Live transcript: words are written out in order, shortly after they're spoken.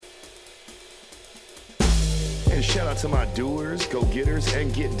And shout out to my doers, go-getters,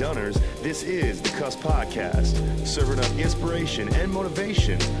 and get-doners. This is the Cusp Podcast, serving up inspiration and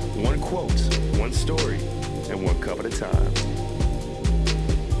motivation, one quote, one story, and one cup at a time.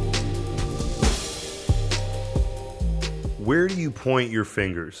 Where do you point your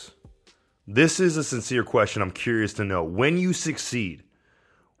fingers? This is a sincere question. I'm curious to know. When you succeed,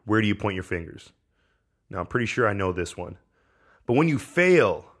 where do you point your fingers? Now, I'm pretty sure I know this one. But when you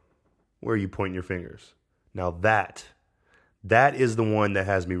fail, where are you pointing your fingers? Now that is the one that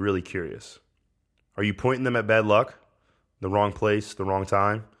has me really curious. Are you pointing them at bad luck, the wrong place, the wrong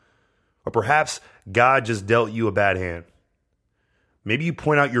time? Or perhaps God just dealt you a bad hand. Maybe you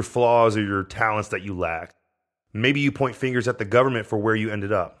point out your flaws or your talents that you lack. Maybe you point fingers at the government for where you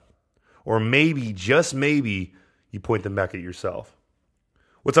ended up. Or maybe, just maybe, you point them back at yourself.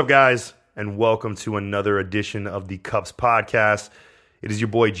 What's up, guys? And welcome to another edition of the Cups Podcast. It is your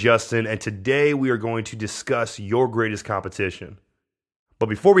boy Justin, and today we are going to discuss your greatest competition. But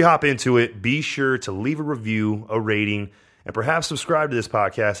before we hop into it, be sure to leave a review, a rating, and perhaps subscribe to this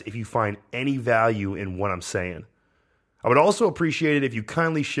podcast if you find any value in what I'm saying. I would also appreciate it if you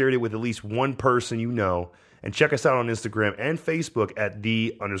kindly shared it with at least one person you know, and check us out on Instagram and Facebook at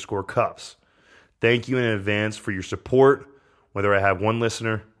 @the_cups. Thank you in advance for your support, whether I have one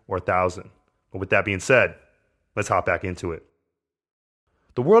listener or 1,000. But with that being said, let's hop back into it.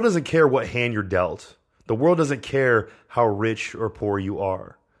 The world doesn't care what hand you're dealt. The world doesn't care how rich or poor you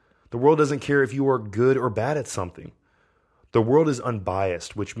are. The world doesn't care if you are good or bad at something. The world is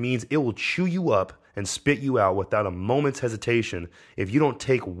unbiased, which means it will chew you up and spit you out without a moment's hesitation if you don't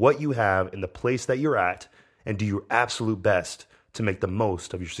take what you have in the place that you're at and do your absolute best to make the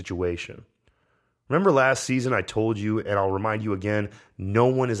most of your situation. Remember last season I told you, and I'll remind you again, no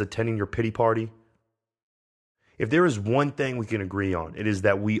one is attending your pity party? If there is one thing we can agree on, it is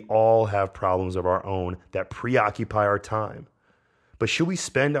that we all have problems of our own that preoccupy our time. But should we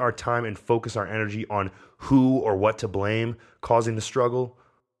spend our time and focus our energy on who or what to blame causing the struggle?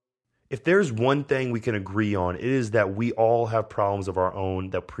 If there's one thing we can agree on, it is that we all have problems of our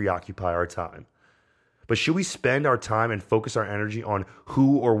own that preoccupy our time. But should we spend our time and focus our energy on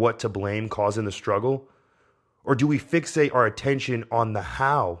who or what to blame causing the struggle? Or do we fixate our attention on the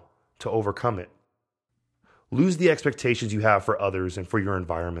how to overcome it? Lose the expectations you have for others and for your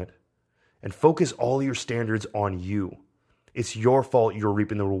environment, and focus all your standards on you. It's your fault you're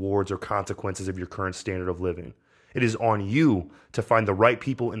reaping the rewards or consequences of your current standard of living. It is on you to find the right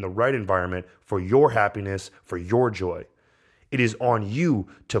people in the right environment for your happiness, for your joy. It is on you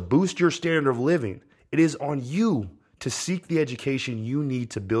to boost your standard of living. It is on you to seek the education you need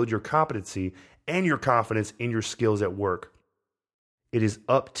to build your competency and your confidence in your skills at work. It is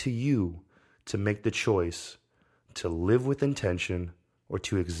up to you to make the choice to live with intention or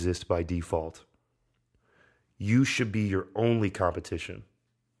to exist by default. You should be your only competition,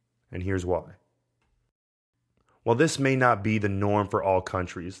 and here's why. While this may not be the norm for all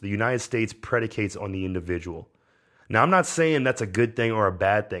countries, the United States predicates on the individual. Now, I'm not saying that's a good thing or a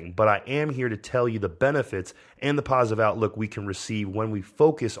bad thing, but I am here to tell you the benefits and the positive outlook we can receive when we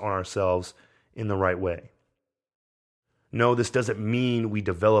focus on ourselves in the right way. No, this doesn't mean we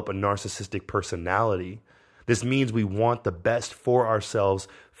develop a narcissistic personality. This means we want the best for ourselves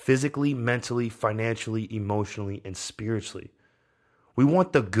physically, mentally, financially, emotionally, and spiritually. We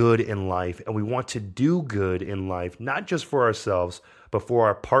want the good in life, and we want to do good in life, not just for ourselves, but for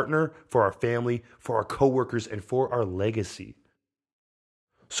our partner, for our family, for our coworkers, and for our legacy.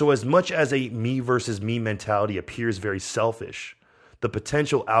 So as much as a me versus me mentality appears very selfish, the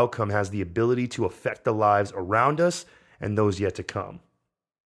potential outcome has the ability to affect the lives around us and those yet to come.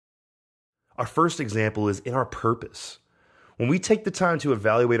 Our first example is in our purpose. When we take the time to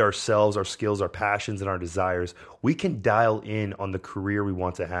evaluate ourselves, our skills, our passions, and our desires, we can dial in on the career we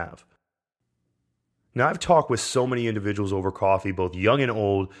want to have. Now, I've talked with so many individuals over coffee, both young and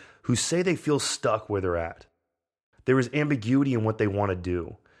old, who say they feel stuck where they're at. There is ambiguity in what they want to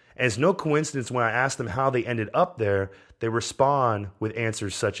do. And it's no coincidence when I ask them how they ended up there, they respond with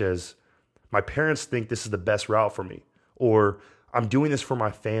answers such as, "My parents think this is the best route for me," or "I'm doing this for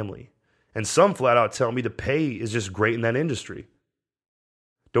my family." And some flat out tell me the pay is just great in that industry.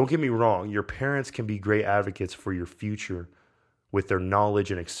 Don't get me wrong, your parents can be great advocates for your future with their knowledge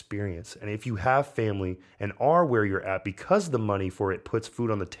and experience. And if you have family and are where you're at because the money for it puts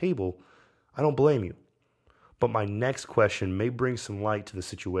food on the table, I don't blame you. But my next question may bring some light to the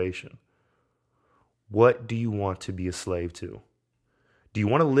situation. What do you want to be a slave to? Do you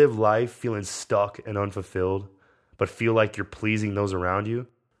want to live life feeling stuck and unfulfilled, but feel like you're pleasing those around you?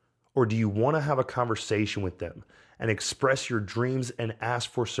 Or do you want to have a conversation with them and express your dreams and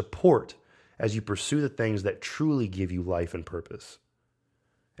ask for support as you pursue the things that truly give you life and purpose.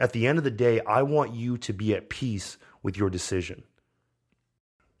 At the end of the day, I want you to be at peace with your decision.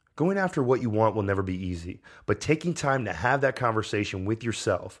 Going after what you want will never be easy, but taking time to have that conversation with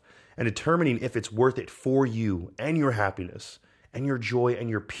yourself and determining if it's worth it for you and your happiness and your joy and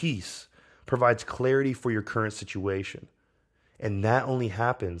your peace provides clarity for your current situation. And that only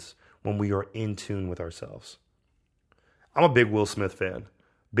happens when we are in tune with ourselves. I'm a big Will Smith fan,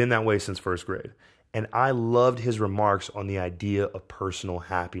 been that way since first grade, and I loved his remarks on the idea of personal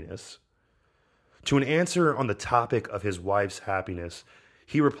happiness. To an answer on the topic of his wife's happiness,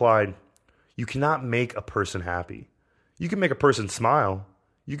 he replied, "You cannot make a person happy. You can make a person smile.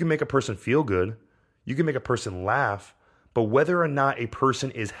 You can make a person feel good. You can make a person laugh. But whether or not a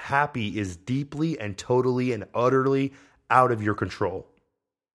person is happy is deeply and totally and utterly out of your control."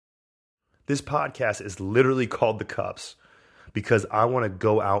 This podcast is literally called The Cups because I want to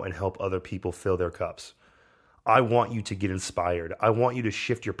go out and help other people fill their cups. I want you to get inspired. I want you to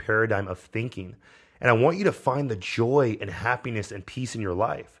shift your paradigm of thinking. And I want you to find the joy and happiness and peace in your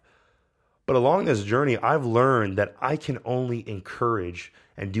life. But along this journey, I've learned that I can only encourage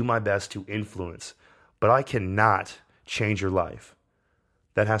and do my best to influence, but I cannot change your life.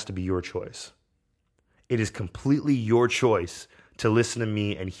 That has to be your choice. It is completely your choice to listen to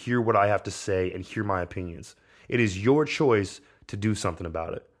me and hear what I have to say and hear my opinions. It is your choice to do something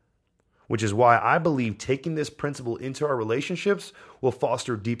about it, which is why I believe taking this principle into our relationships will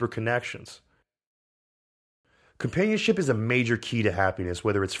foster deeper connections. Companionship is a major key to happiness,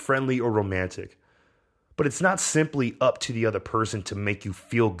 whether it's friendly or romantic. But it's not simply up to the other person to make you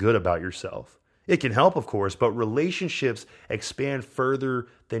feel good about yourself. It can help, of course, but relationships expand further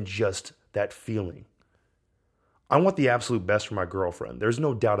than just that feeling. I want the absolute best for my girlfriend. There's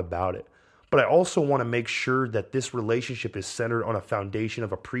no doubt about it. But I also want to make sure that this relationship is centered on a foundation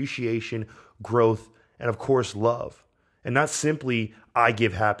of appreciation, growth, and of course, love. And not simply, I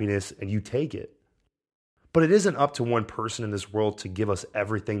give happiness and you take it. But it isn't up to one person in this world to give us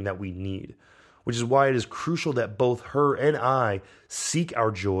everything that we need, which is why it is crucial that both her and I seek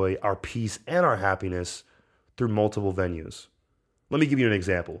our joy, our peace, and our happiness through multiple venues. Let me give you an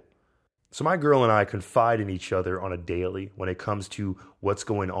example. So my girl and I confide in each other on a daily when it comes to what's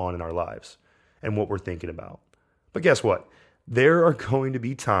going on in our lives and what we're thinking about. But guess what? There are going to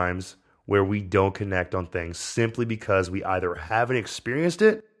be times where we don't connect on things simply because we either haven't experienced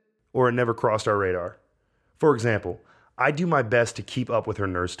it or it never crossed our radar. For example, I do my best to keep up with her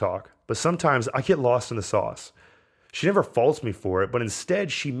nurse talk, but sometimes I get lost in the sauce. She never faults me for it, but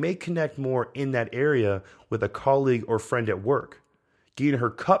instead she may connect more in that area with a colleague or friend at work, getting her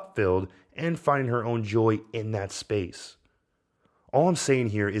cup filled and finding her own joy in that space. All I'm saying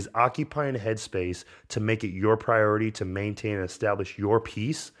here is occupying a headspace to make it your priority to maintain and establish your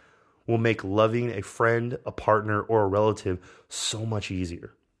peace will make loving a friend, a partner, or a relative so much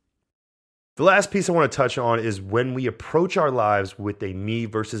easier. The last piece I want to touch on is when we approach our lives with a me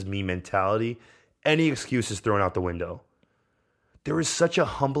versus me mentality, any excuse is thrown out the window. There is such a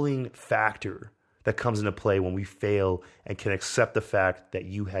humbling factor that comes into play when we fail and can accept the fact that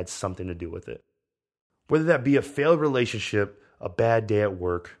you had something to do with it. Whether that be a failed relationship, a bad day at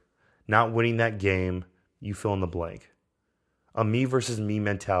work, not winning that game, you fill in the blank. A me versus me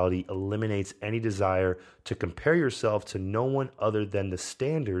mentality eliminates any desire to compare yourself to no one other than the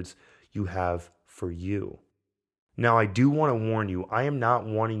standards you have for you. Now, I do want to warn you, I am not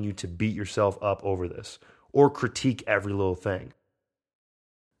wanting you to beat yourself up over this or critique every little thing.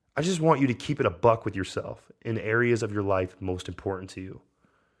 I just want you to keep it a buck with yourself in areas of your life most important to you.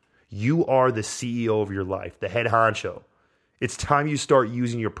 You are the CEO of your life, the head honcho. It's time you start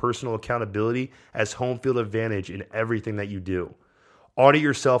using your personal accountability as home field advantage in everything that you do. Audit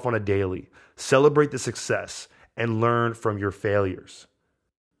yourself on a daily, celebrate the success, and learn from your failures.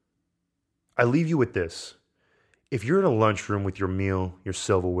 I leave you with this. If you're in a lunchroom with your meal, your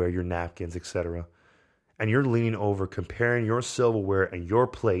silverware, your napkins, etc., and you're leaning over comparing your silverware and your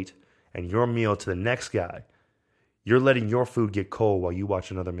plate and your meal to the next guy, you're letting your food get cold while you watch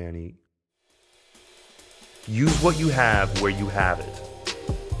another man eat. Use what you have where you have it.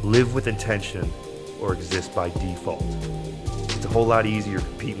 Live with intention or exist by default. It's a whole lot easier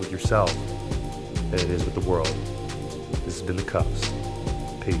competing with yourself than it is with the world. This has been The Cups.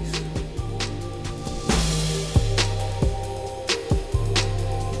 Peace.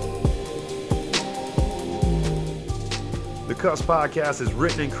 The Cups Podcast is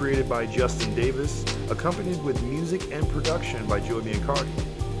written and created by Justin Davis, accompanied with music and production by Joey Biancardi.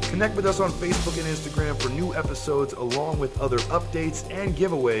 Connect with us on Facebook and Instagram for new episodes along with other updates and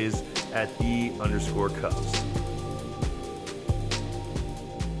giveaways at _Cups.